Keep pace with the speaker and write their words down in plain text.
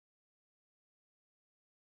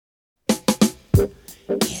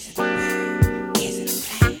Is it a bird? Is it a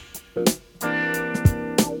plane?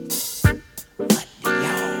 What do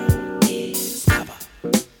y'all discover?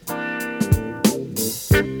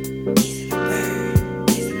 Is it a bird?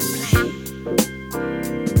 Is it a plane?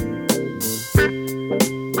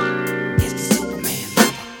 It's the Superman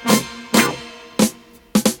lover.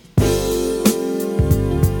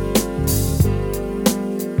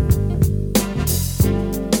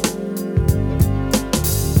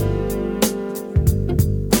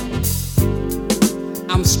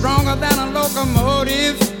 I'm stronger than a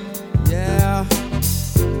locomotive, yeah.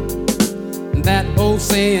 That old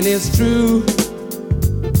saying is true.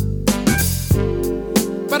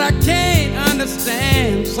 But I can't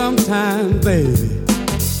understand sometimes, baby,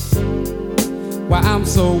 why I'm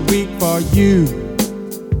so weak for you.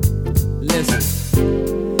 Listen,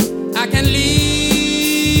 I can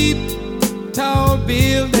leap tall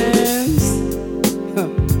buildings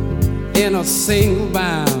in a single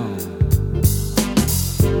bound.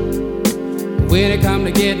 When it come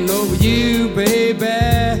to getting over you, baby,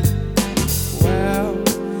 well,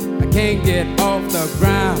 I can't get off the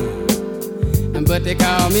ground. But they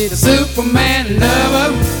call me the Superman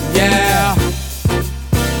lover, yeah.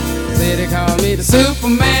 Say they call me the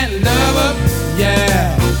Superman lover,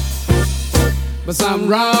 yeah. But something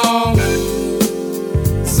wrong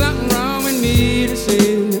with me to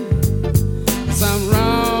see. Something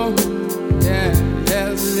wrong, yeah,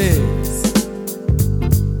 yes it is.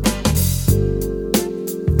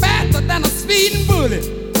 Faster than a speeding bullet,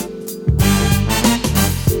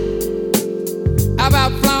 I've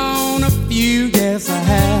outflown a few, yes I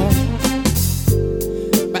have.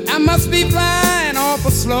 But I must be flying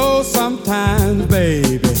awful slow sometimes,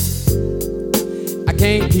 baby. I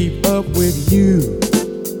can't keep up with you.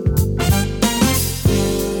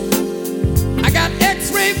 I got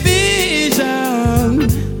X-ray vision,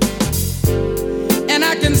 and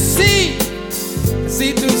I can see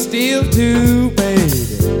through steel too, baby.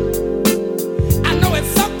 I know it's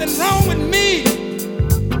something wrong with me,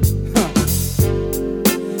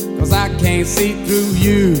 'cause I can't see through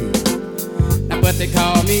you. Now, but they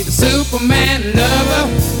call me the Superman lover,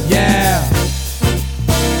 yeah.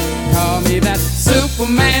 Call me that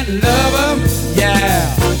Superman lover,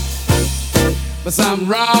 yeah. But something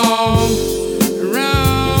wrong.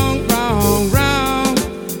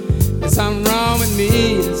 There's something wrong with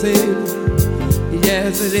me,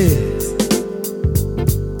 yes it is.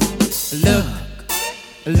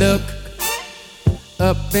 Look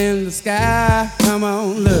up in the sky, come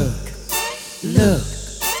on, look,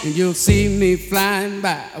 and you'll see me flying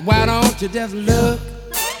by. Why don't you just look,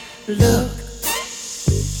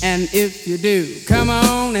 and if you do, come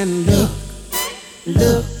on and look.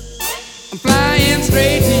 I'm flying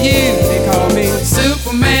straight to you. They call me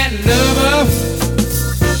Superman lover.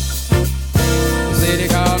 Say they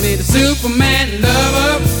call me the Superman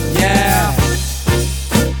lover, yeah.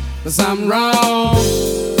 But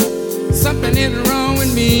something is wrong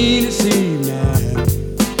with me to see now.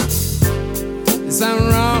 There's something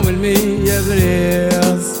wrong with me, yes it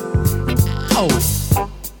is. Oh,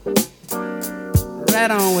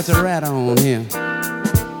 right on with the rat on here.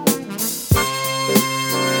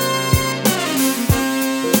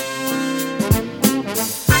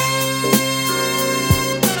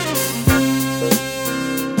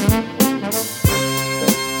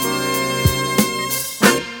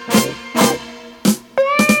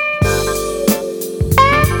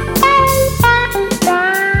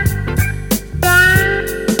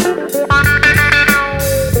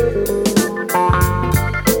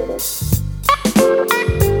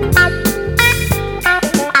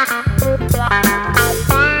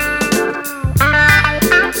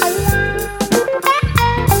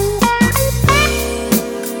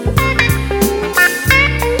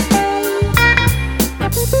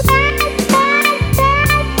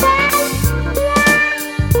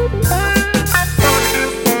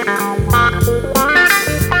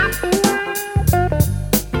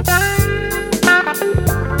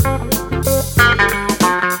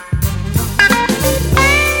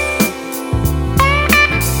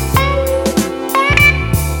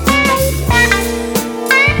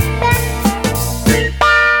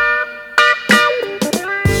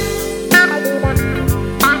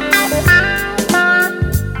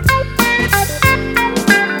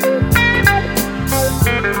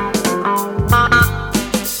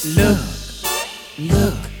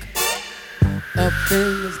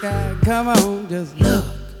 Come on, just look,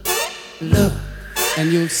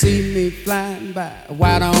 and you'll see me flying by.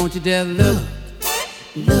 Why don't you just look,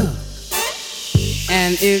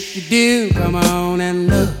 and if you do, come on and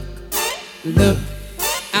look.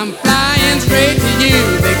 I'm flying straight to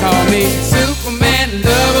you. They call me Superman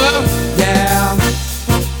lover, yeah.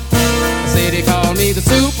 I say they call me the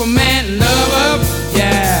Superman lover,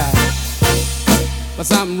 yeah. But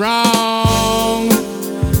something wrong,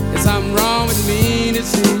 there's something wrong with me to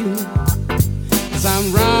see. There's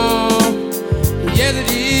something wrong, yes it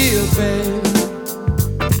is, baby.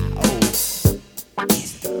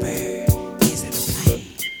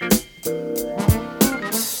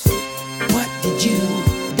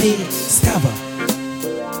 Discover.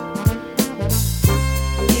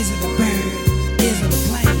 Is it a bird? Is it a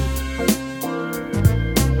plane?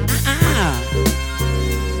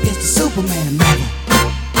 It's the Superman lover.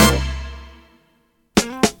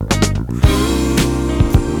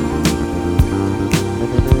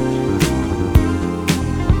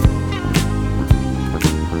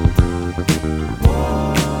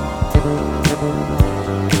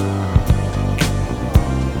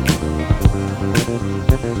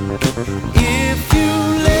 If you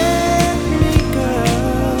let me,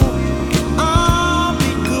 girl, I'll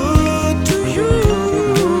be good to you.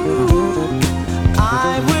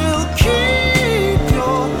 I will keep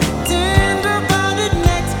your tender body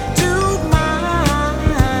next to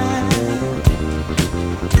mine.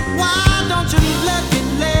 Why don't you let me,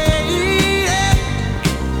 lady,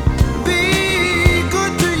 be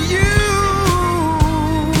good to you?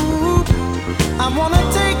 I wanna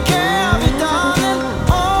take care of you, darling,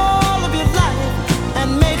 all of your life, and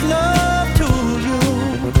make love to you.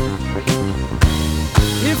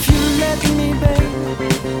 If you let me, babe,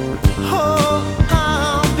 oh,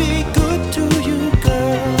 I'll be good to you,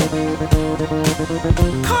 girl.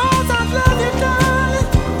 'Cause I love you, darling,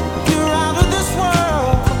 you're out of this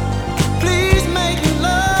world. Please make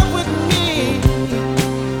love with me,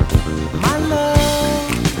 my love.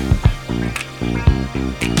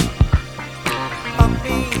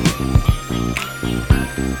 Bumpy,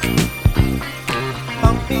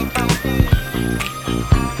 bumpy, bumpy,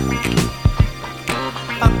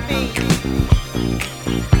 bumpy.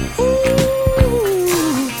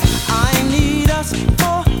 Ooh, I need us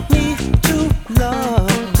for me to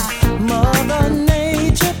love. Mother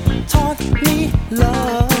Nature taught me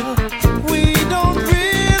love. We don't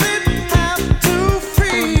really have to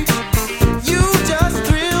free. You just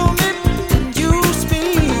thrill me and you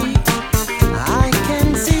speak. I can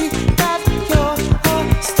see that you're a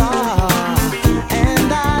star, and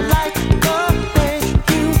I like the way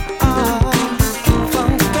you are.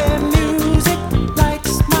 Funky music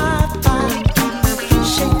lights my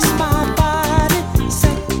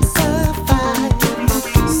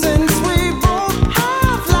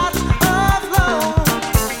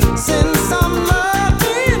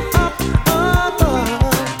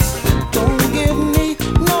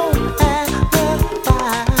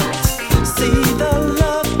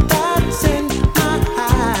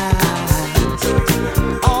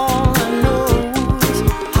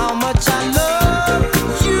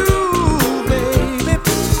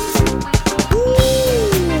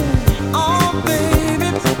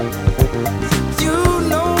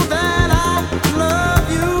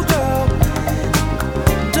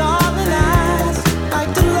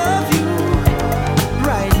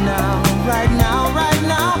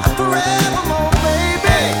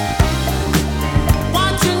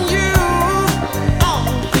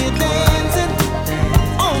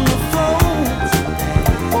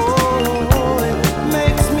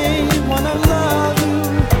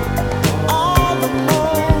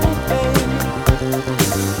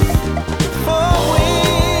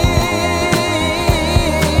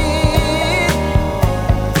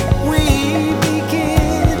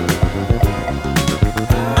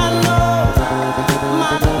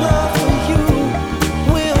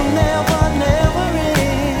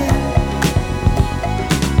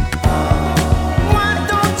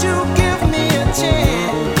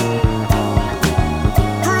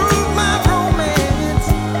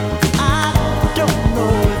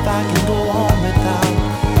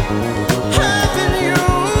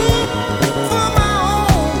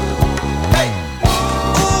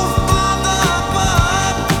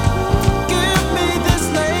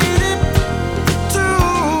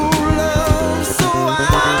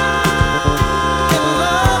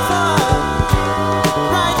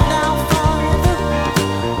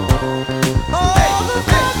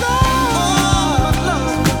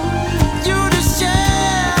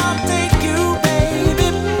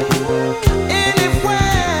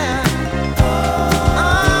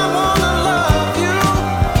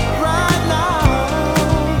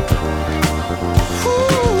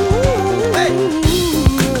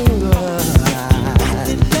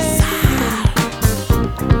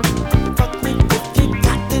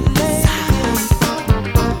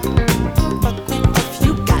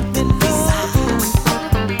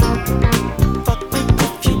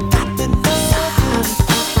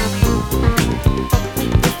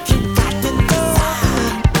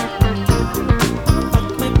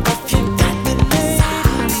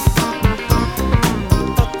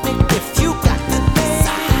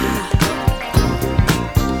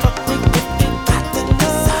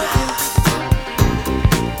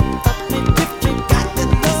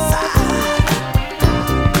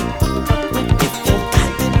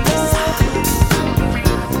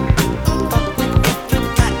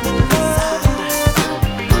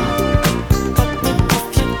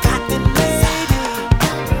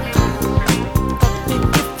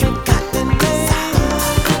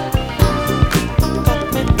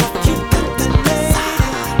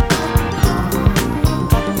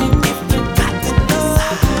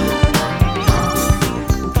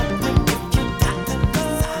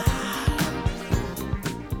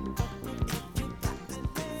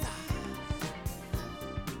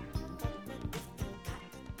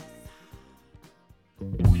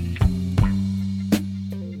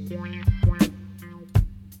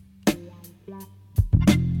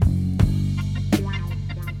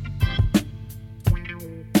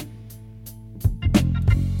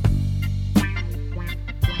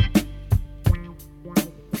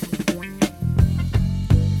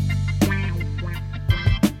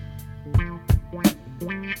I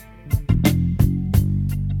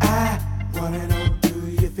wanna know, do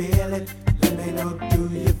you feel it? Let me know, do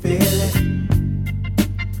you feel it?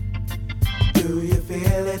 Do you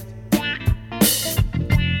feel it?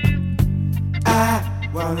 I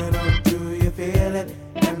wanna know, do you feel it?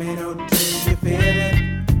 Let me know, do you feel it?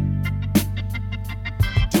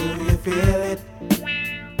 Do you feel it?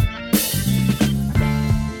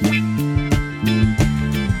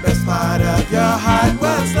 Best part of your heart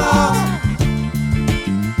was lost.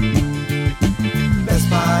 Best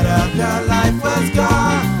part of your life was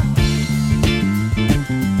gone.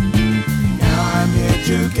 Now I'm here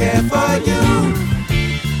to care for you.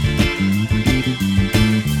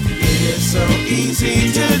 It is so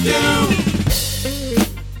easy to do.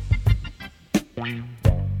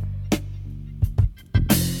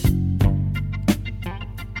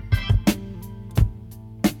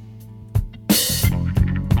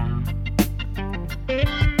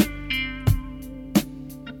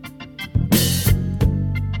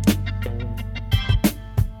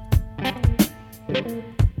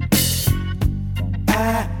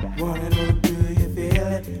 I wanna know, do you feel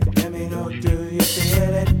it? Let me know, do you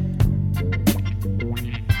feel it?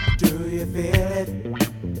 Do you feel it?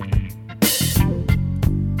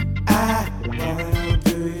 I wanna know,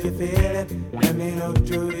 do you feel it? Let me know,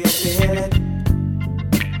 do you feel it?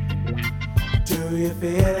 Do you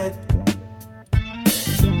feel it?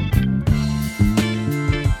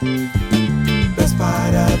 Best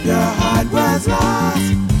part of your heart was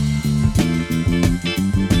lost.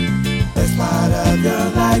 Best part of your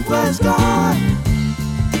life was gone.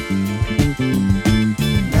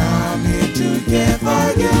 Now I'm here to care for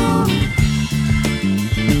you.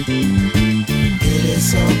 It is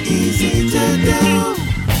so easy to do.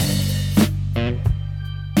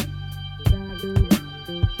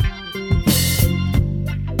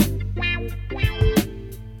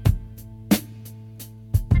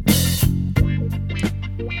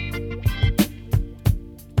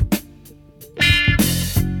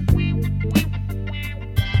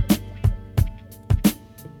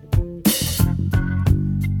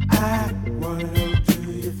 I wanna know, do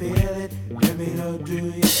you feel it? Let me know, do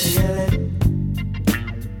you feel it?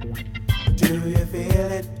 Do you feel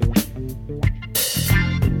it?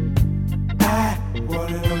 I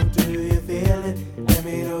wanna know, do you feel it? Let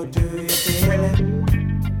me know, do you feel it?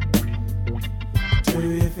 Do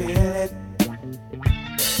you feel it?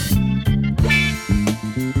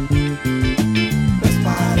 Best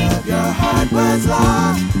part of your heart was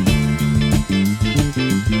lost.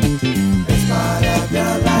 Best part of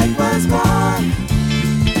your life was gone.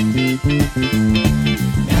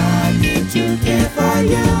 Now I'm here to care for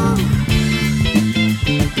you.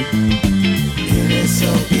 It is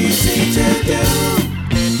so easy to do.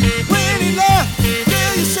 When he left,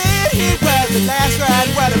 girl, you said he was the last ride.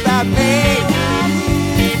 What about me?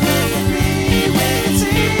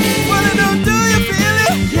 Wanna know, do you feel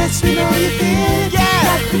it? Yes, we know you feel it. Yeah,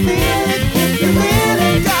 got to feel it. If you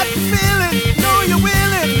really got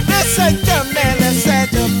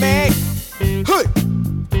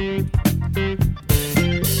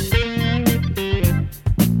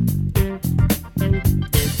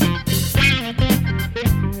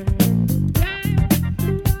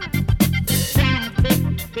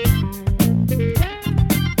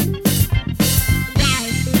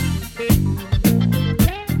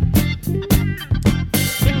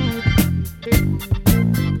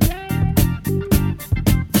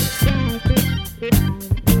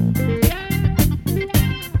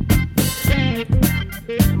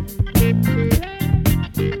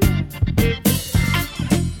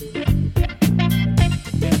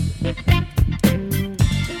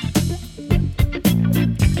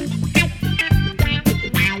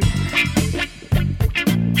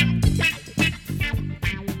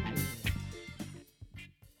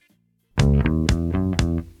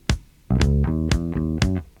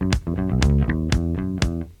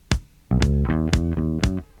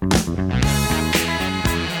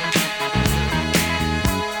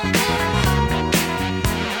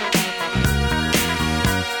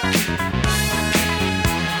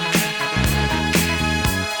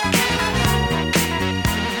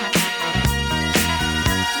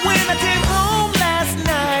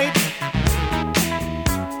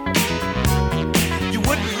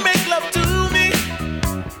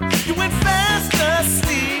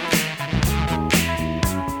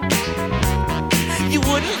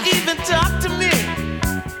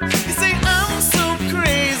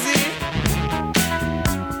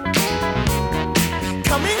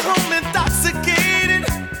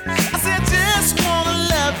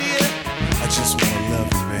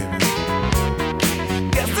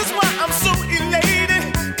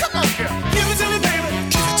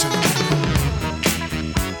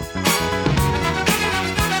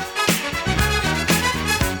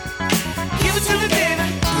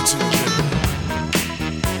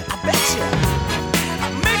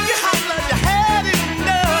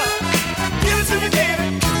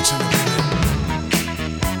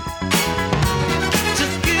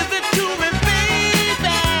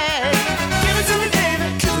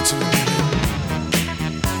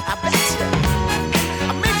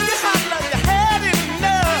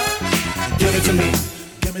to me.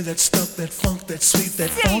 Give me that stuff, that funk, that sweet, that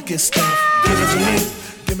funky stuff. Give it to me.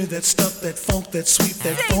 Give me that stuff, that funk, that sweet,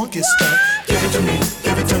 that funky stuff. Give it to me,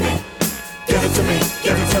 give it to me. Give it to me,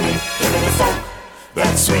 give it to me. Give me the funk,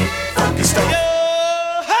 that sweet, funky stuff.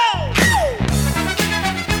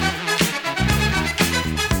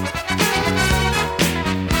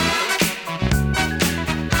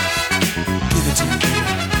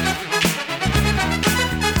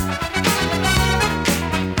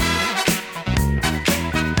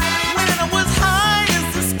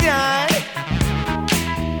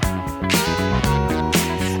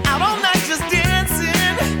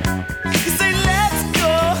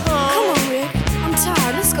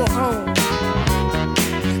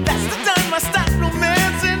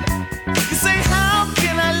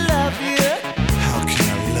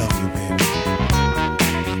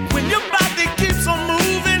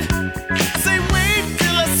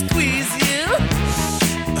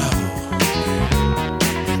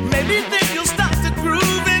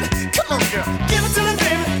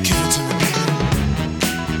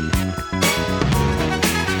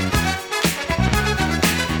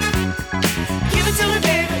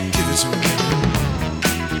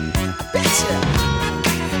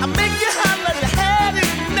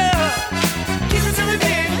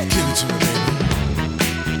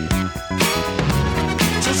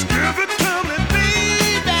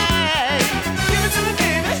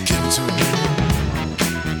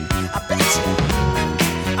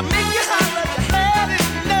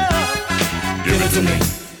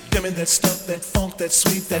 That stuff, that funk, that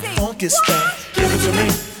sweet, that funky stuff. Give it to me.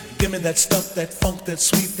 Give me that stuff, that funk, that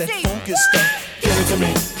sweet, that funky stuff. Give it to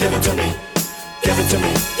me. Give it to me. Give it to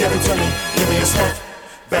me. Give it to me. Give me your stuff,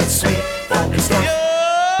 that sweet, funky stuff.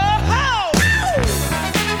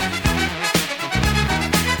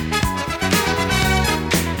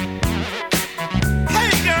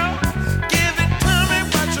 Hey girl, give it to me.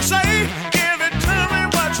 What you say? Give it to me.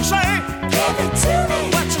 What you say? Give it to me.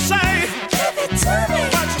 What you say? Give it to me.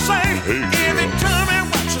 Give it to me,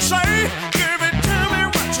 what you say. Give it to me,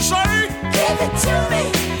 what you say. Give it to me.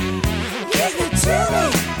 Give it to me.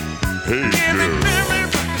 Hey, give it to me,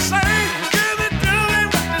 what you say. Give it to me,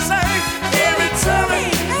 what you say. Give it to me.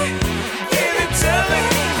 Give it to me.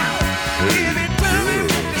 Give it to me,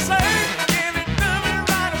 what you say. Give it to me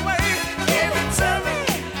right away. Give it to me.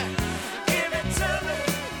 Give it to me.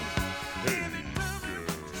 Give it to me,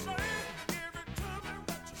 what you say. Give it to me,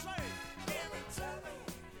 what you say. Give it to me.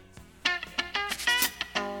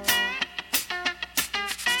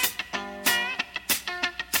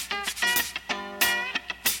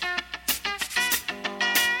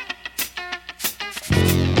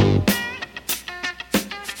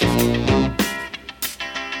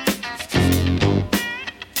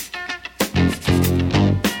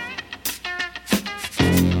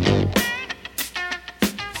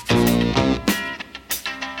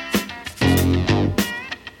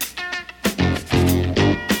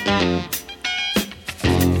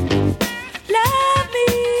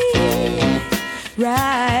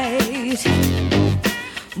 Right.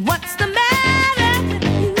 What's the matter with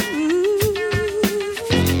you?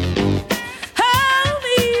 Hold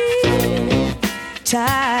me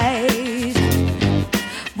tight.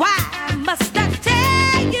 Why must I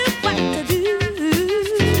tell you what to do?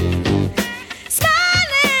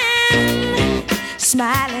 Smiling,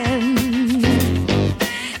 smiling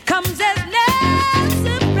comes as no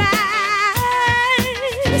surprise.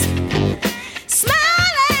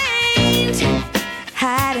 Smiling,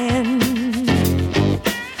 hiding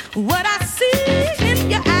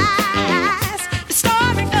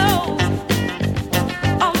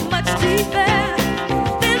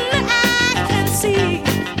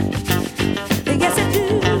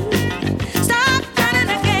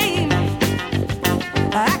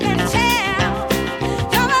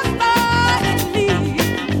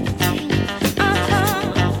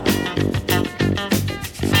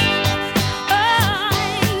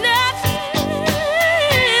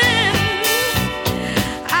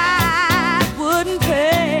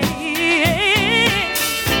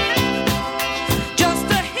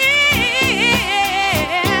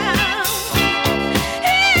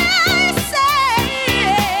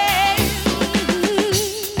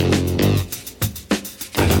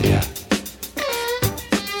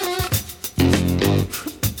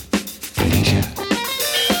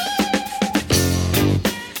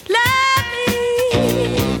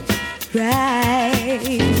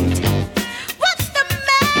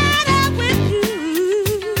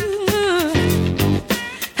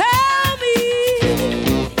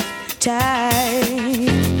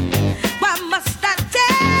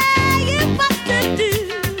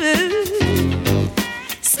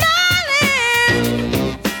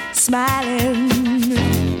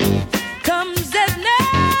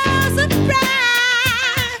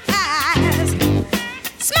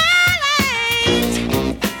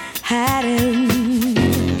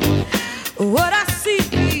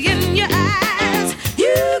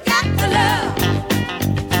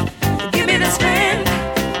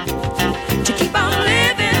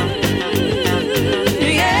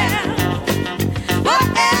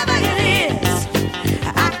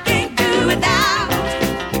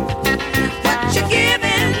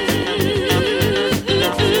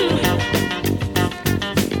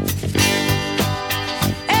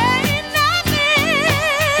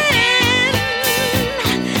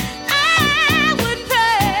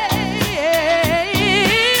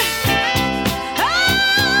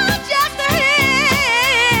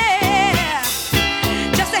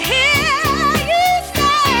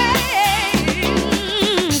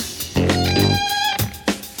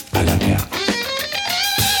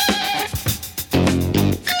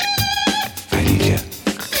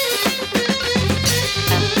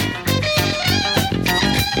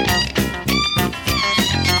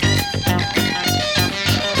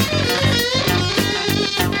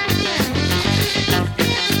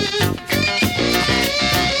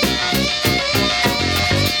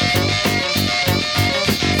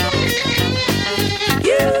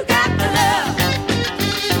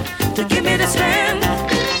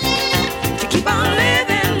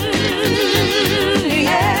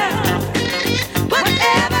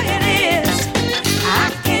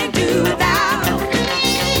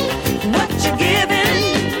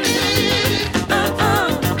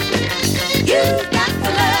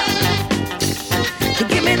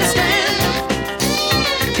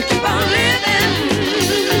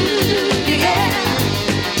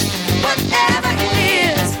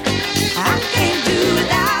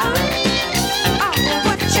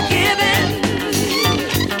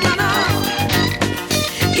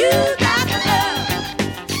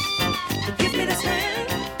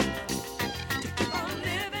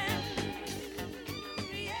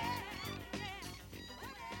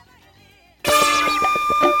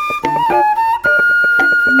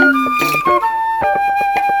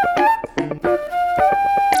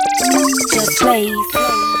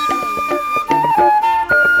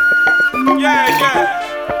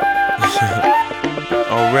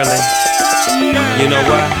Really? You know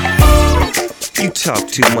why? You talk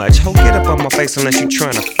too much. Ho, get up on my face unless you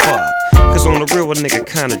tryna fuck. Cause on the real, a nigga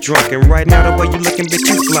kinda drunk. And right now, the way you looking, bitch,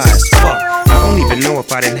 you fly as fuck. I don't even know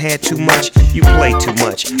if I done had too much. You play too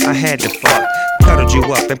much. I had to fuck. Cuddled you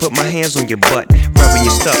up and put my hands on your butt. Rubbing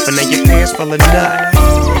your stuff and then your pants full of nut.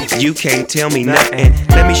 You can't tell me nothing.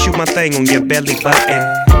 Let me shoot my thing on your belly button.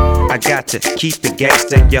 I got to keep the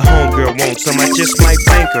gangster. Your homegirl wants some. I just might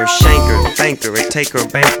bank her, shank her, thank her, and take her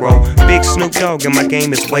bankroll. Big Snoop Dogg and my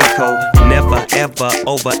game is way cold. Never ever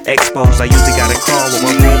overexposed. I usually got a car with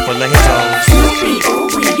my room full of his hoes. Snoopy,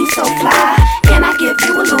 ooh, you so fly. Can I give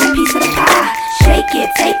you a little piece of the pie? Shake it,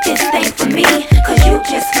 take this thing from me, cause you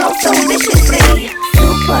just flow so viciously.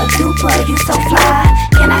 Super duper, you so fly.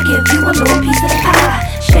 Can I give you a little piece of the pie?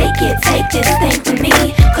 Shake it, take this thing from me,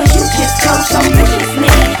 cause you just flow so viciously.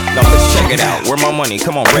 Now let's check it out, where my money,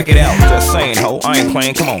 come on, break it out. Just saying, ho, I ain't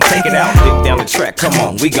playing, come on, take it out. Dip down the track, come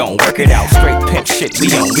on, we gon' work it out. Straight pimp shit, we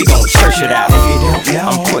gon' church it out. If you don't know,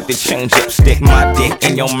 I'm quick to change up, stick my dick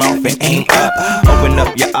in your mouth and aim up. Open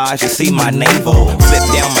up your eyes, you see my navel. Flip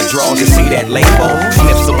down my drawers, you see that label.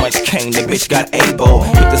 Sniff so much cane, the bitch got able.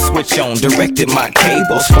 Hit the switch on, directed my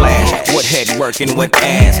cable. Splash, what head working, what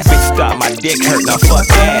ass. Bitch stop, my dick hurt, now fuck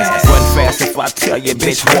ass. Run fast if I tell you,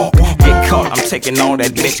 bitch walk. Get caught, I'm taking all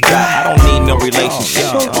that bitch got. I don't need no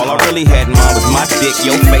relationship. All I really had in mind was my dick,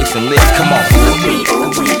 your face, and lips. Come on. Snoopy,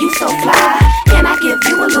 ooh, you so fly. Can I give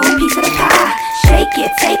you a little piece of the pie? Shake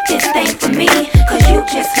it, take this thing from me, cause you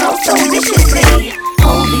just flow so viciously.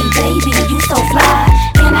 Holy baby, you so fly.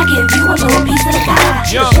 Can I give you a little piece of the pie?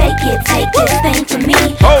 Shake it, take this thing from me,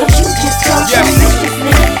 cause you just flow so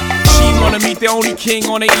viciously. She wanna meet the only king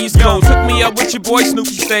on the East Coast. Hook me up with your boy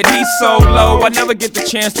Snoopy, said he's so low. I never get the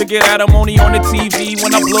chance to get at him, only on the TV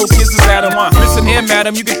when I blow kisses at him. Listen here,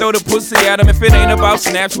 madam, you can throw the pussy at him. If it ain't about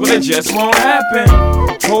snaps, well, it just won't happen.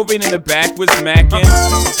 Hovin in the back was mackin'.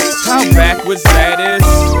 How backwards that is.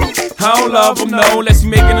 I don't love him, no. Unless he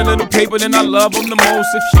making a little paper, then I love him the most.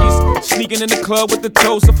 If she's sneaking in the club with the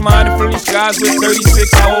toaster, flying in Philly skies with 36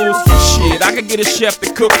 hoes. Shit, I could get a chef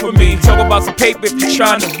to cook for me. Talk about some paper if you're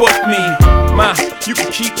trying to book me. Ma, you can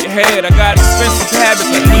keep your head. I got expensive habits,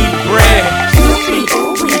 I need bread. Snoopy,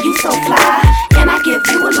 ooh, you so fly. Can I give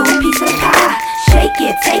you a little piece of the pie? Shake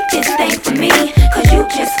it, take this thing from me, cause you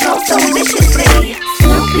just flow so viciously.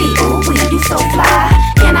 Snoopy, ooh, you so fly.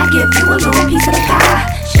 Can I give you a little piece of the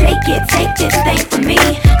pie? Shake it, take this thing from me,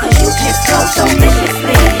 cause you just flow so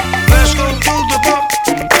viciously. Let's go to the bar.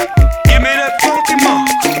 Give me that funky monk.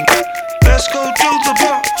 Let's go to the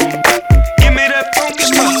bar. Give me that funky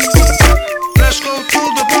stuff. Let's go to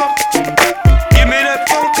the bar. Give me that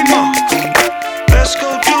funky monk. Let's go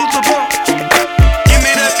to the bar. Give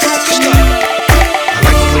me that funky stuff. I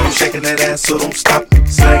like the way you shaking that ass, so don't stop.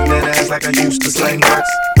 Slang that ass like I used to slang rocks.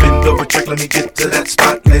 Bend over, trick, let me get to that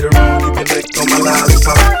spot. Later on, you can lick on my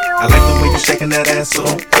lollipop. I like the way you shaking that ass, so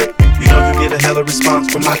don't quit. You know you get a hella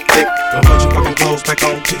response from my dick. Don't put your fucking clothes back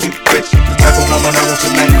on till you bitch. The type of woman I want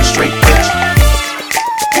tonight, a straight bitch.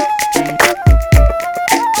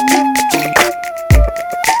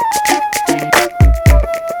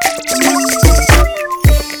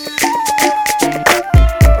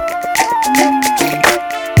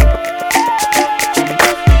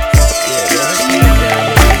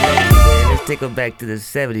 Take them back to the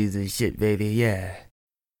 70s and shit, baby, yeah.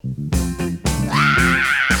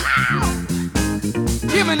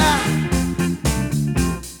 Give me now.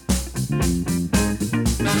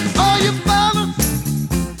 All you fellas,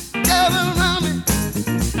 gather around me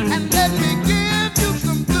and let me give you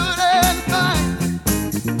some good advice.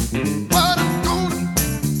 What I'm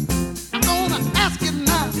gonna ask you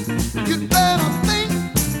now. You'd better think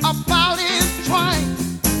about it twice.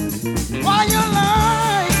 Why you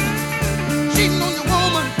lie? Cheating on your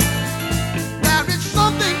woman. There is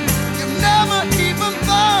something you never even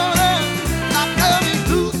thought of. Now tell me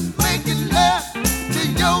who's making love to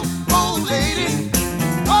your old lady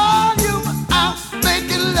while you out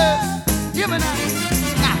making love. Give me now.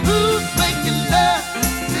 Now who's making love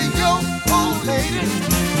to your old lady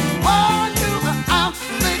while you out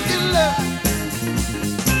making love?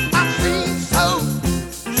 I've seen so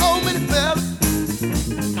many fellas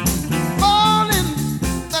fall in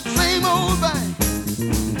that same old thing,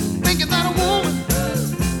 thinking that a woman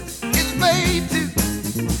is made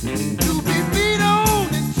to be beat on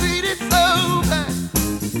and treated so bad.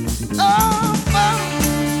 Oh, well,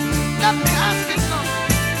 let me ask you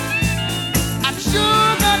something. I'm sure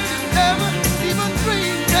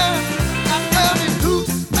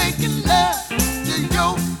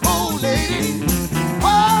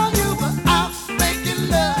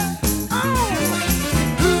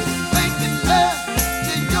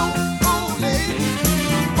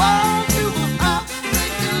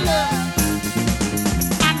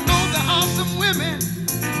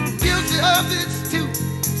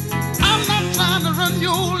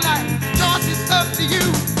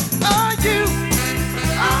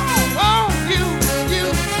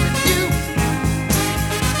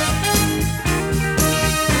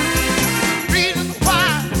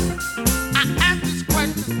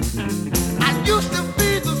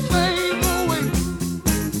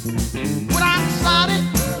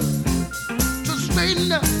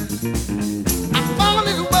straightened up. I found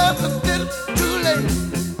it was a little too late.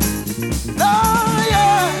 Oh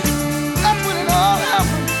yeah, that's when it all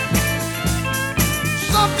happened.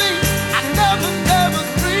 Something I never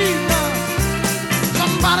dreamed of.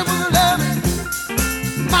 Somebody was loving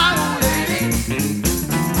my old lady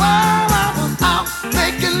while I was out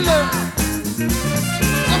making love.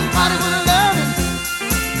 Somebody was loving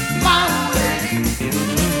my old lady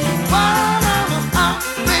while I was out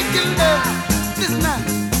making love. Listen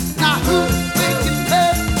now who's making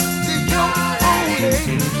love to your old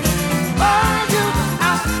lady while you was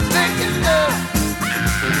out making love?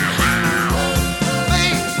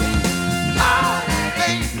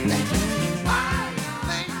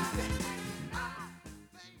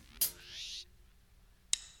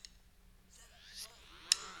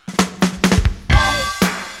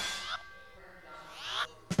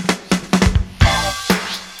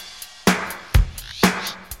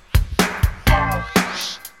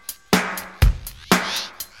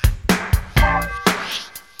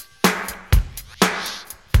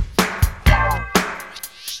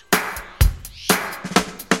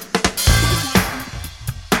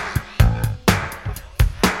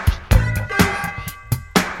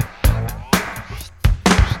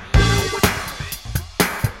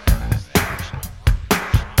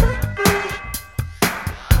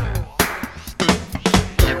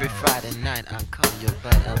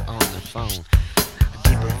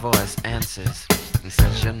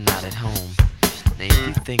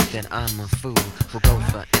 I'm a fool who go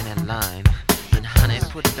for any line. Then honey,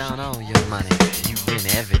 put down all your money. You win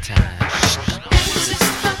every time.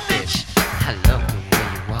 Irresistible bitch, I love the way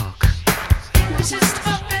you walk.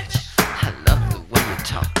 Irresistible bitch, I love the way you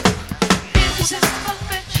talk. Irresistible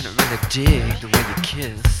bitch, and I really dig the way you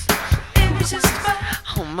kiss. Irresistible.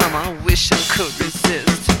 Oh mama, I wish I could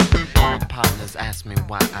resist. All my partners ask me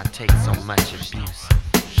why I take so much abuse.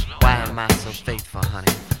 Why am I so faithful,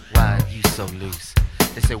 honey? Why are you so loose?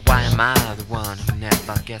 They say, why am I the one who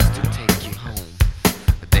never gets to take you home?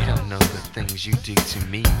 But they don't know the things you do to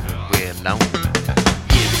me when we're alone.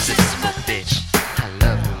 Irresistible bitch, I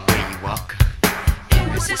love the way you walk.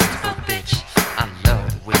 Irresistible bitch, I love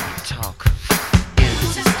the way you talk.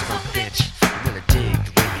 Irresistible bitch, I really dig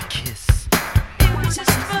the way you kiss.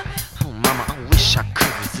 Irresistible. Oh mama, I wish I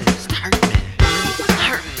could resist. Hurt me,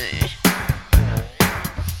 hurt me.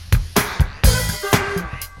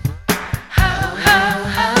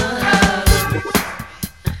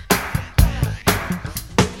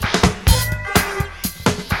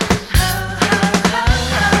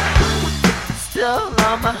 Stole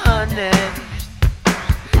all my honey.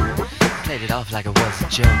 Played it off like it was a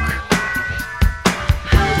joke.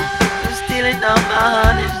 I'm stealing all my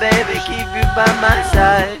honey, baby. Keep you by my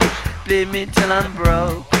side. Play me till I'm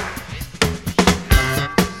broke.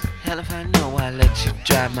 Hell if I know I let you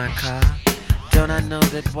drive my car. Don't I know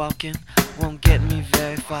that walking won't get me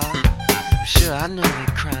very far? I'm sure I know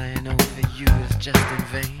that crying over you is just in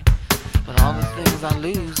vain. But all the things I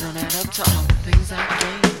lose don't add up to all the things I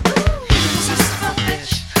gain. Irresistible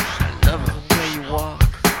bitch, I love the way you walk.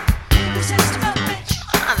 Irresistible bitch,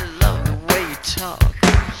 I love the way you talk.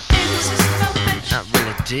 Irresistible bitch, I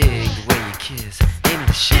really dig the way you kiss. Ain't it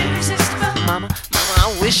a shame? Irresistible. Mama,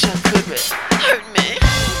 I wish I could, but hurt me.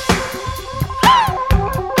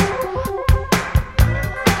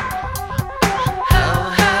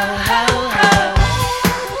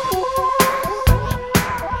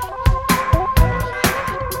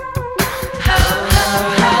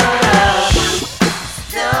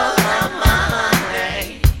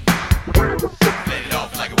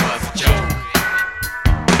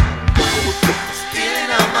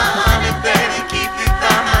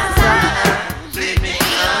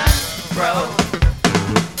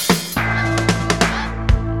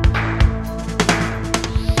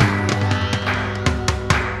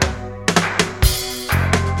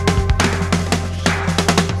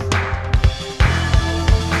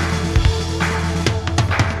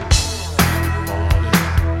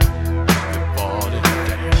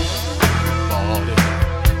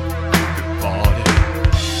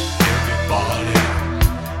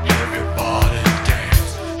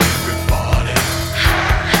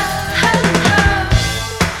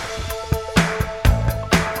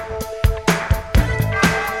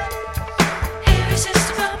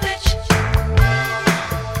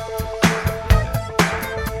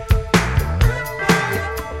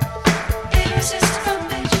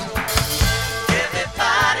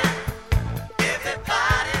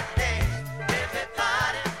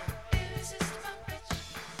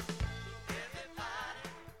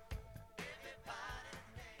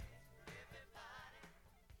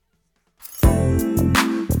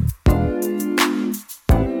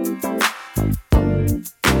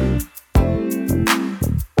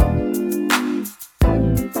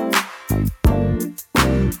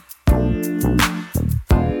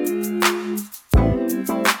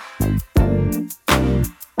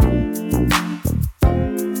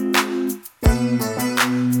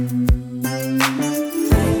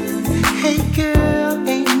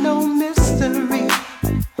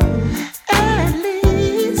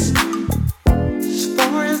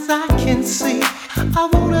 see. I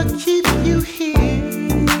wanna keep you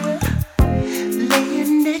here,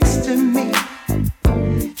 laying next to me,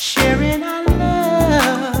 sharing our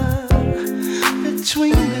love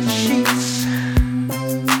between the sheets.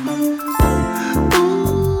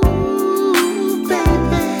 Ooh,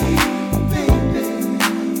 baby, baby,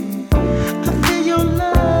 I feel your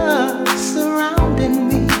love surrounding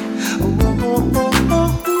me. Ooh, oh, oh,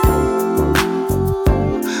 oh.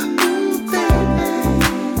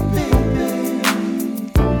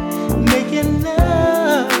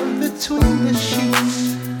 Between the sheets.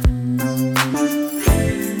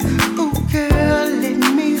 Ooh, girl, let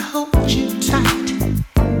me hold you tight.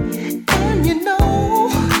 And you know,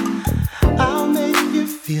 I'll make you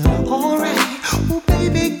feel alright. Ooh,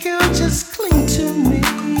 baby girl, just cling to me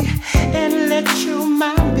and let your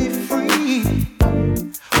mind be free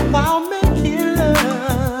while making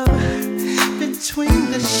love between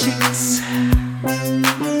the sheets.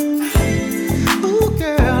 Ooh,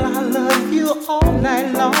 girl, I love you all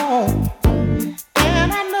night long.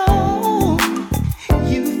 And I know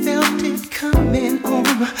you felt it coming on.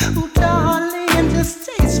 Ooh, darling, just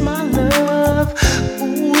taste my love.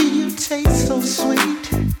 Ooh, you taste so sweet.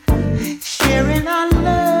 Sharing our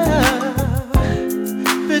love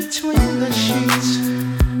between the sheets.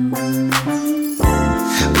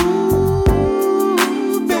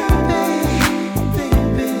 Ooh, baby,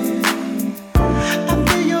 baby,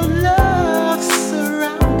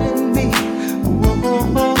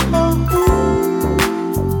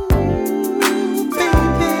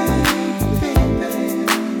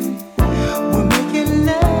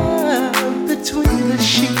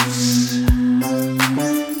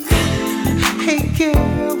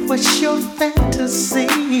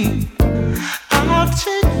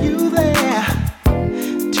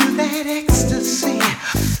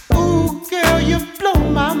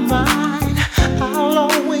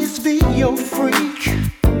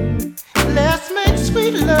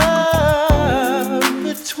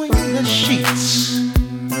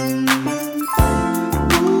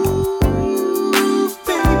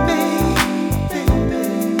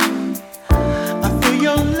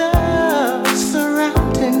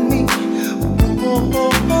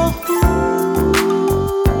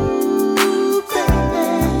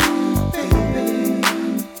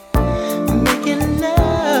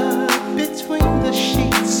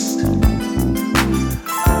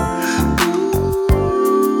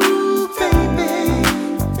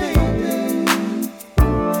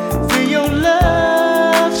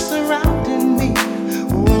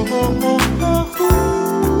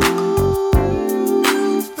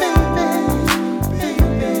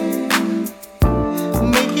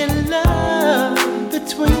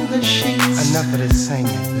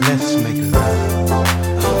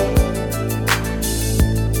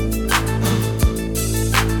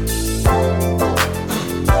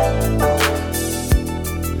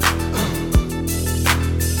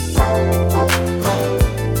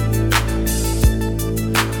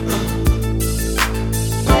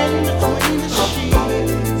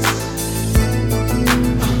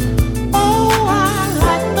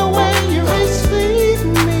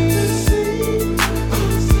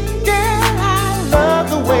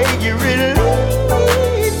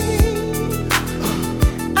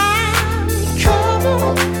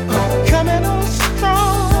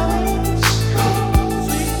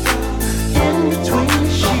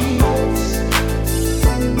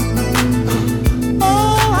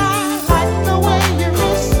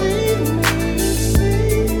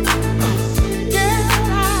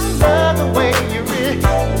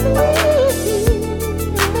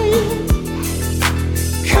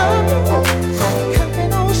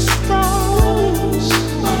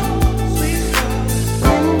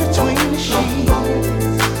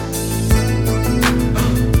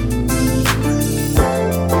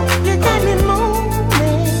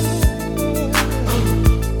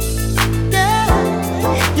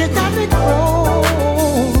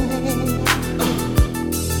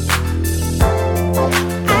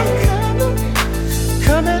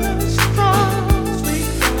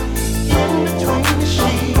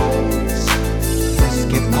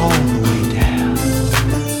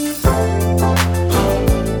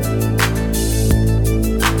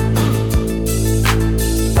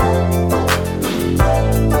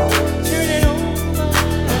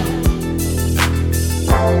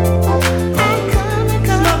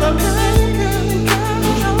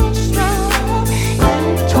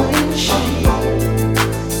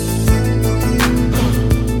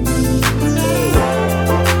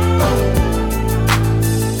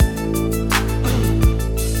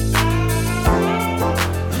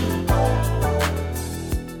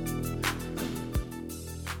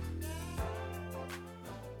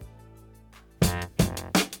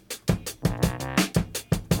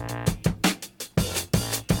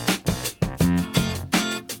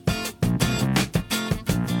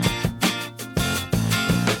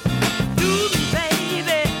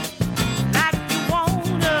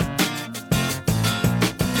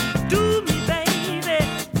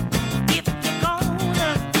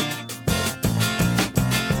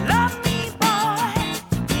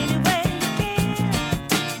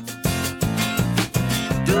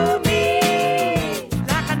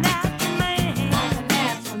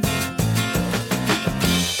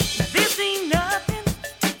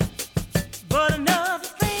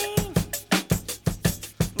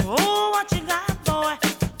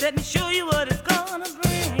 Let me show you what it's gonna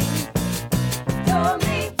bring. Do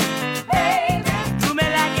me, baby. Do me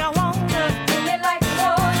like you wanna. Do me like you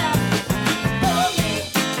wanna. Do me,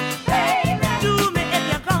 baby. Do me if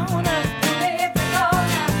you're gonna. Do me if you're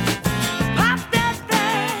gonna. Pop that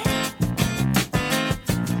thing.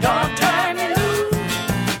 Don't turn me loose.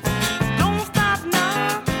 Don't stop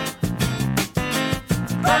now.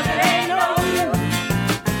 'Cause it ain't no use.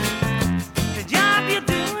 The job you're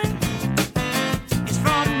doing is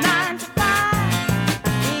from 9 to 5.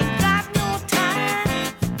 Ain't got no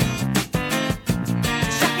time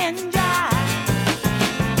to shuck and jive.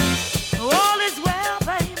 All is well,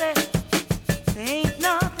 baby. There ain't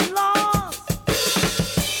nothing lost.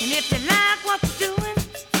 And if you like what you're doing,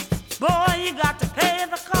 boy, you got to pay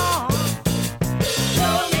the cost. Do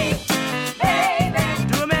me, baby.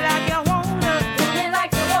 Do me like you wanna. Do me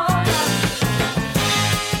like you wanna.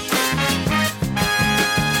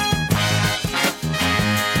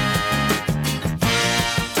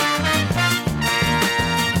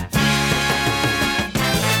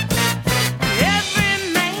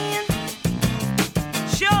 Every man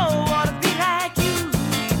sure ought to be like you.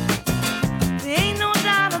 There ain't no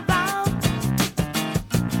doubt about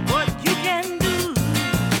what you can do.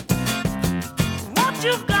 What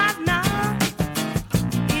you've got now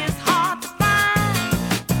is hard to find,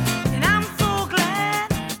 and I'm so glad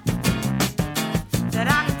that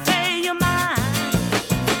I can say you're mine.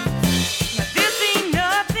 Now this ain't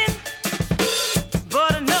nothing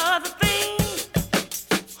but another thing.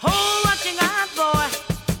 Hold what you got, boy.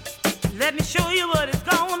 Let me show you what it's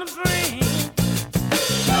gonna bring.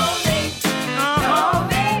 Do me, Uh-huh. do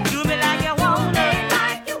me. Do me like you Do wanna. me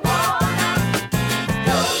like you wanna.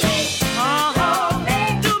 Do me, Uh-huh. do me.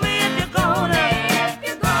 Do me if you're Do gonna. me if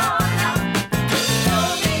you're gonna. Do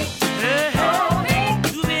me, Hey, do me.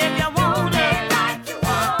 do me if you Do wanna. me like you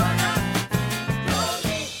wanna. Do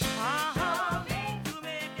me, Uh-huh. do me. Do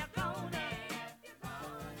me if you're gonna.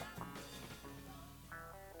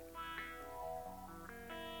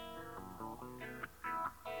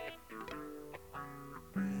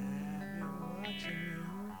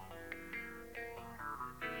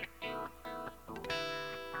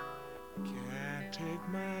 Can't take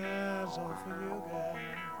my eyes off of you, girl.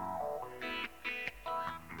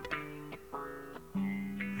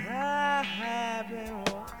 I have been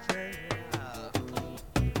watching you.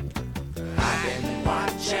 I've been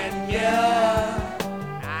watching you.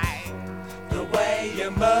 The way you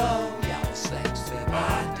move your sexy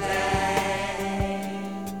body.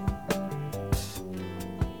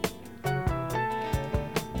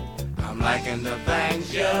 I'm liking the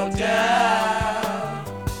things you do.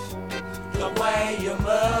 The way you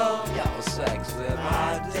move your sexy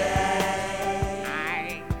body.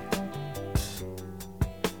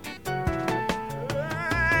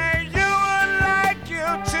 You would like you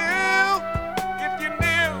too if you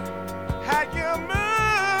knew how you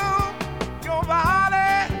move your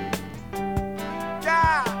body.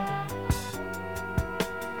 Yeah.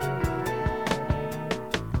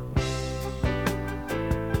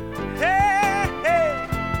 Hey, hey,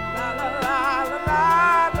 la la la la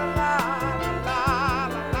la la la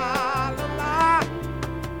la la la.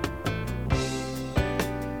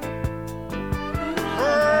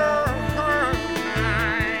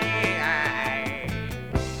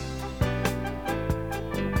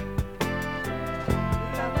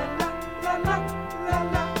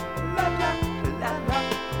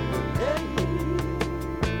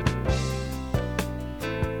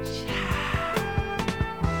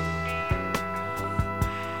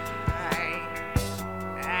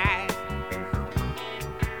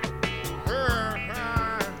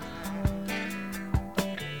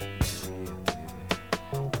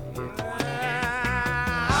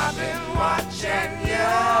 I've been watching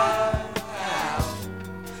you,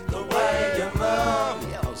 the way you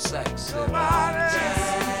move your sexy body.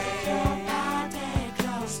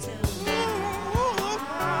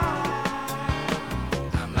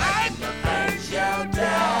 I'm liking the things you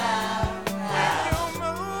do.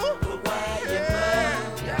 The way you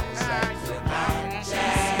move your sexy body.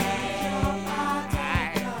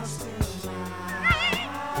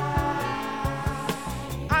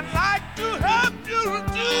 I'd like to help you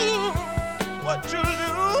do what you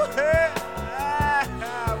do, hey,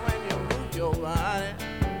 when you move your body.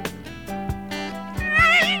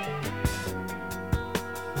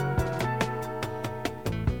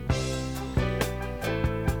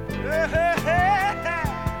 Hey, hey, hey, hey.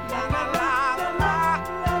 La, la, la, la, la,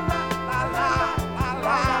 la, la, la,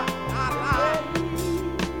 la, la.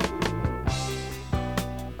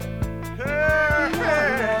 Hey,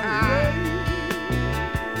 hey,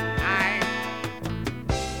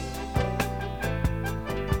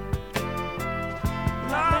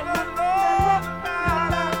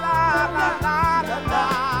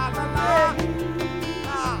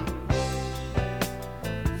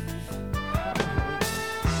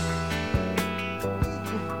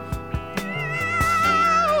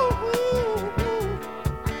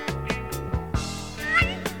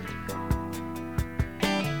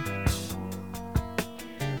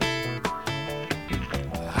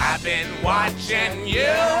 watching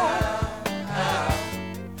you,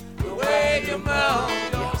 the way you move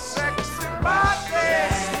your sexy body,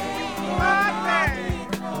 body,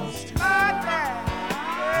 body.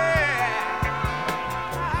 Yeah.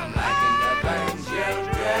 I'm liking the things you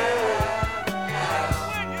do,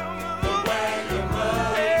 the way you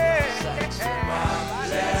move your sexy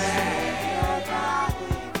body.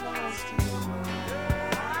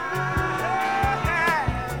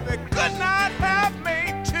 They could not have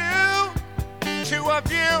made two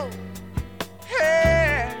of you.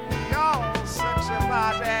 Hey, your sexy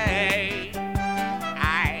body.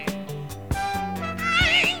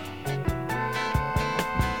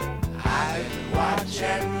 I've been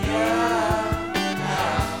watching you,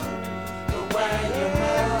 the way you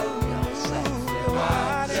move your sexy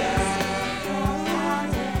body.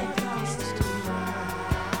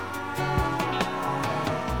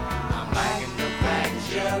 I'm liking the things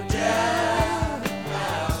you do.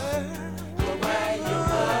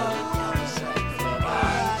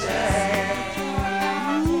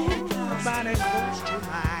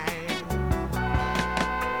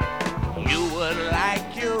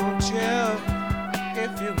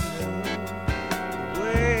 If you knew the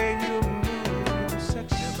way you move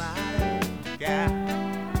such a body, girl,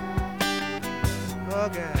 oh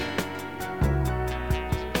girl,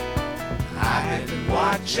 I've been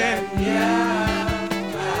watching you,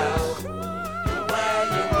 the way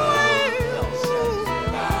you move your sexy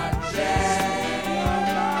body.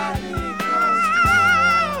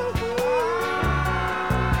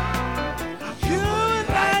 You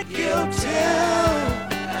like you too.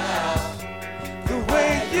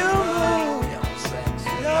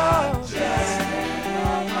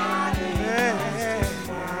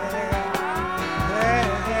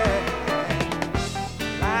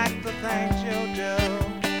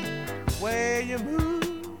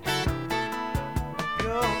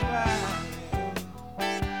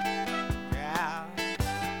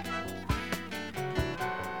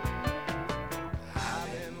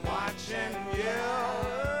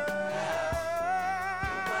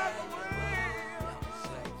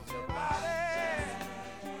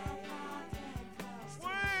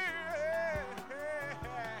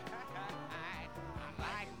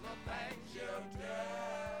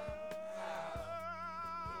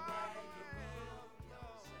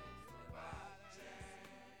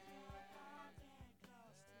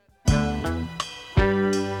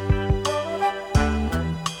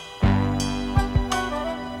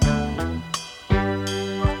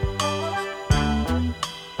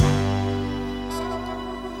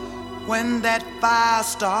 When that fire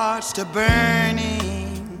starts to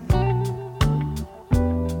burning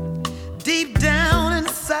deep down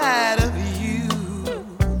inside of you,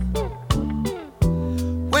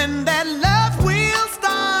 when that love wheel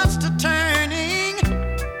starts to turning,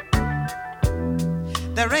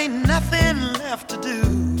 there ain't nothing left to do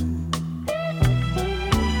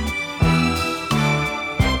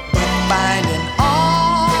but finding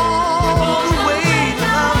all the way to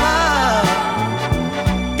love her.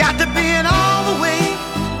 Got to be an all the way,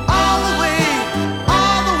 all the way,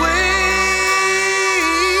 all the way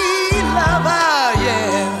lover,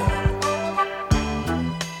 yeah.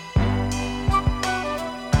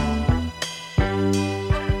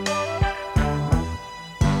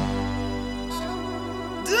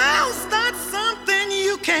 Don't start something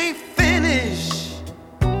you can't finish.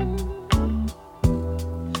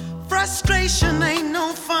 Frustration ain't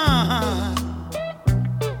no fun.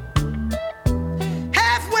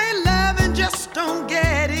 Halfway loving, just don't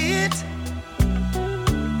get it.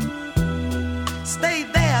 Stay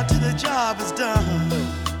there till the job is done.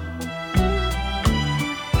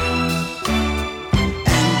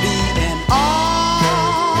 And be an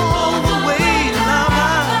all the way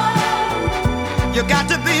lover. You got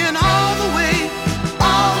to be an all the way,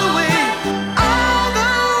 all the way, all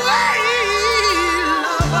the way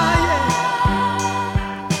lover, yeah.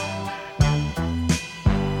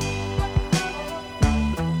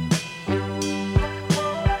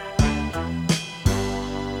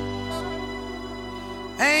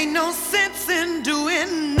 Ain't no sense in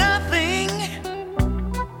doing nothing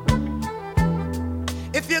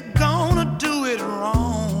if you're gonna do it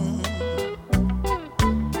wrong.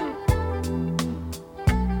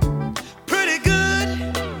 Pretty good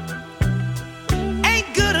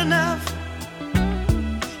ain't good enough.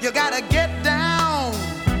 You gotta get down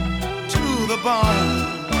to the bone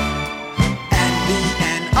and be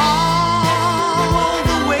an all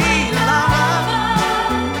the way lover.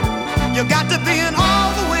 You got to be an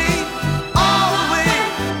all the way, all the way,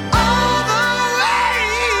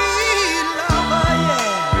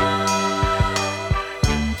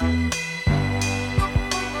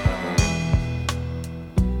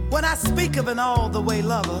 When I speak of an all-the-way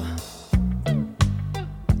lover,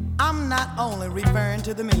 I'm not only referring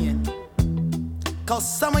to the men, 'cause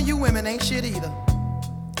some of you women ain't shit either.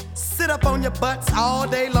 Sit up on your butts all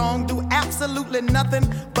day long, do absolutely nothing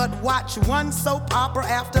but watch one soap opera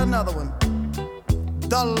after another one.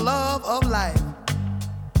 The love of life.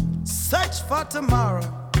 Search for tomorrow.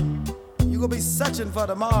 You gonna be searching for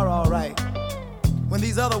tomorrow, all right, when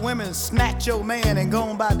these other women snatch your man and go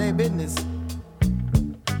on about their business.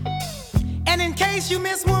 And in case you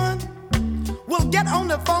miss one, we'll get on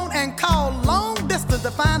the phone and call long distance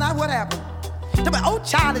to find out what happened. Tell me, oh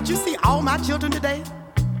child, did you see all my children today?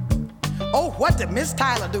 Oh, what did Miss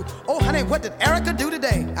Tyler do? Oh, honey, what did Erica do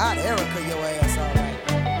today? I'd Erica your ass, all right.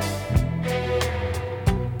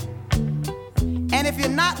 And if you're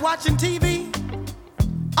not watching TV,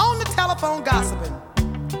 on the telephone gossiping,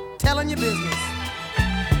 telling your business.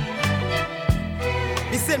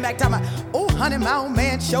 Be sitting back talking about, oh, honey, my old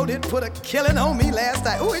man sure did put a killing on me last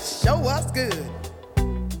night. Oh, it sure was good.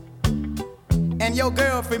 And your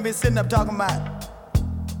girlfriend be sitting up talking about,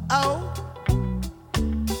 oh,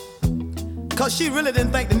 'cause she really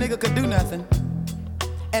didn't think the nigga could do nothing.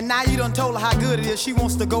 And now you done told her how good it is. She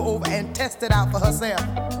wants to go over and test it out for herself.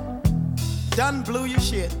 Done blew your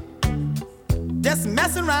shit. Just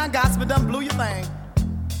messing around gossiping done blew your thing.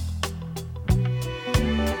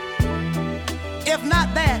 If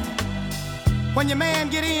not that, when your man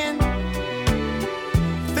get in,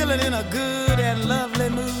 feeling in a good and lovely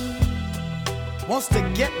mood, wants to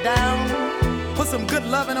get down, put some good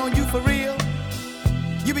loving on you for real,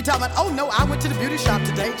 you be talking about, oh no, I went to the beauty shop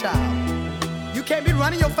today, child. You can't be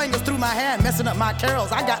running your fingers through my hair and messing up my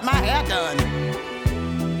curls. I got my hair done.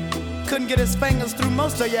 Couldn't get his fingers through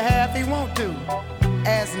most of your hair if he want to,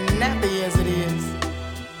 as nappy as it is.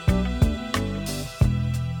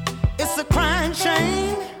 It's a crying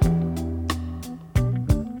shame,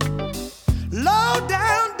 low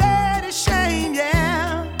down daddy shame,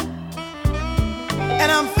 yeah.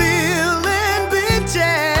 And I'm feeling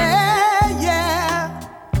bitchy, yeah.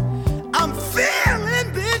 I'm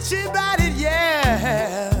feeling bitchy about it,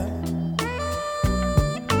 yeah.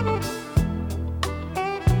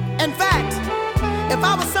 In fact, if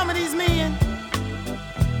I was some of these men,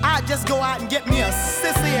 I'd just go out and get me a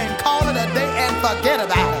sissy and call it a day and forget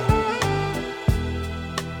about it.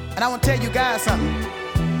 And I want to tell you guys something.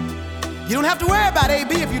 You don't have to worry about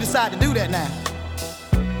AB if you decide to do that now,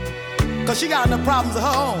 'cause she got enough problems of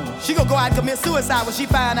her own. She gonna go out and commit suicide when she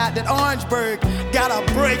find out that Orangeburg got a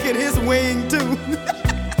break in his wing too.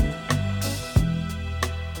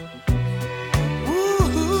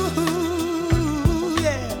 Ooh,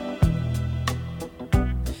 yeah.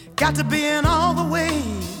 Got to be in all the way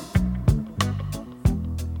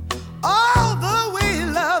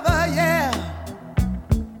lover, yeah.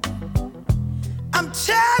 I'm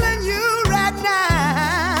telling you right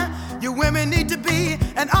now, you women need to be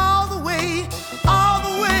an all the way, all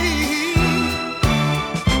the way.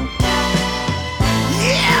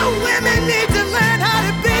 Yeah, women need to learn how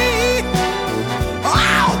to be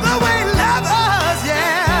all the way lovers,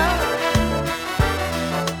 yeah.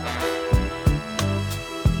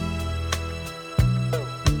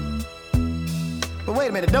 But wait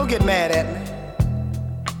a minute, don't get mad at me.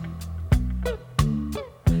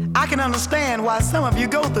 I can understand why some of you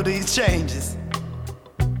go through these changes.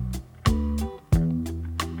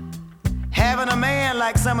 Having a man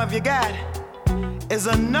like some of you got is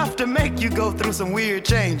enough to make you go through some weird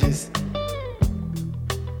changes.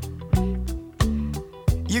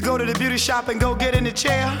 You go to the beauty shop and go get in the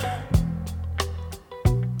chair.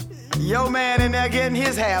 Your man in there getting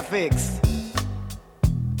his hair fixed.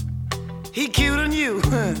 He cute on you.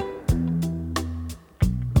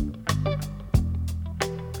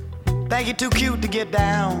 Think you're too cute to get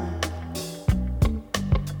down.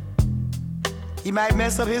 He might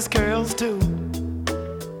mess up his curls too.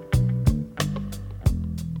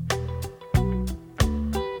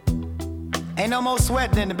 Ain't no more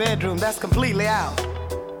sweating in the bedroom, that's completely out.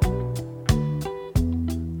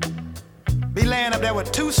 Be laying up there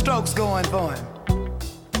with 2 strokes going for him.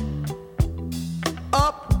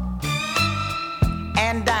 Up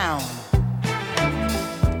and down.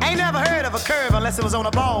 Ain't never heard of a curve unless it was on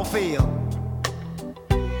a ball field.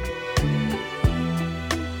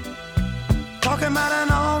 Talking about an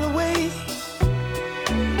all the way.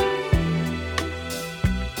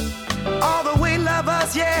 All the way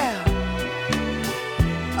lovers, yeah.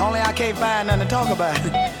 Only I can't find nothing to talk about.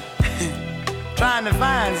 Trying to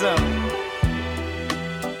find something.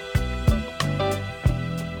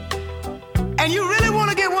 And you really want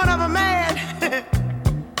to get one of them mad?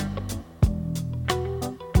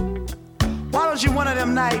 Why don't you one of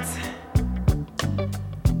them nights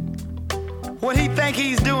when he think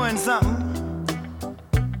he's doing something,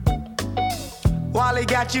 while he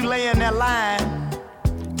got you laying that line,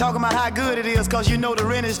 talking about how good it is because you know the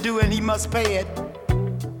rent is due and he must pay it.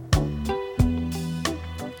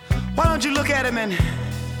 Why don't you look at him and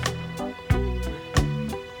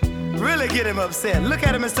really get him upset? Look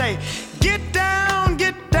at him and say, get down,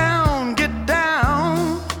 get down, get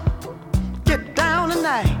down, get down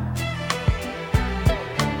tonight.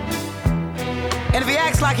 And if he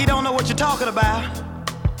acts like he don't know what you're talking about,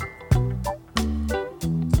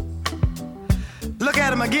 look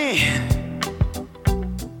at him again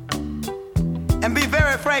and be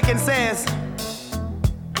very frank and says,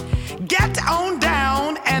 get on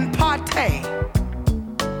down and partay.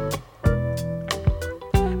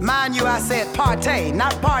 Mind you, I said partay,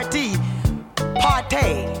 not party,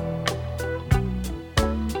 partay.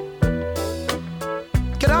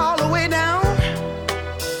 Get all the way down.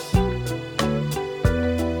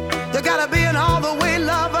 You gotta be an all the way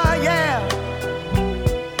lover, yeah.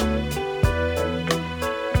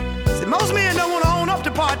 See, most men don't wanna own up to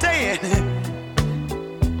partaying,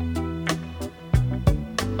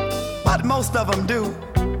 but most of them do,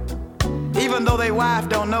 even though their wife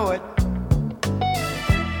don't know it.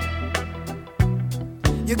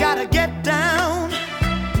 You gotta get down,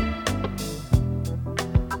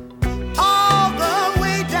 all the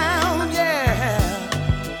way down, yeah.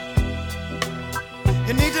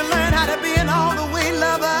 You need to learn how to be an all the way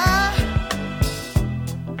lover,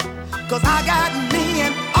 'cause I got me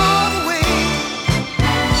an all the way.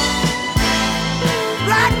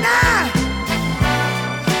 Right now,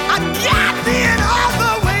 I got me an all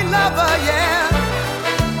the way lover, yeah.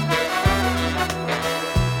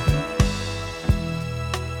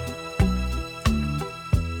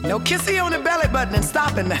 No kissy on the belly button and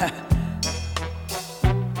stopping now.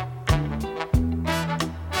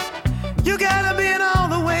 You gotta be an all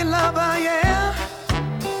the way lover, yeah.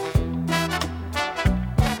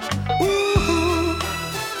 Ooh,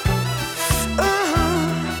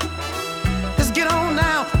 let's get on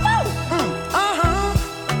now.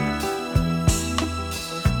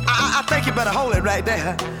 I think you better hold it right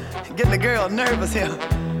there. Getting the girl nervous here.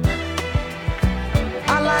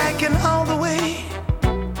 I like it all the way.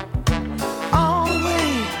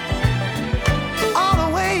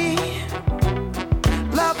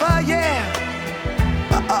 Yeah.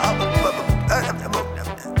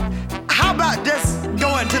 How about just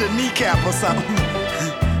going to the kneecap or something?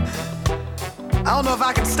 I don't know if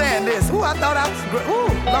I can stand this. Ooh, I thought I was.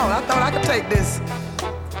 Ooh, Lord, I thought I could take this.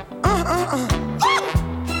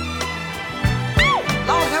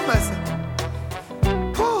 Lord have mercy.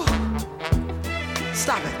 Ooh.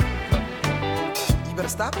 Stop it. You better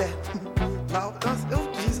stop that. Lord.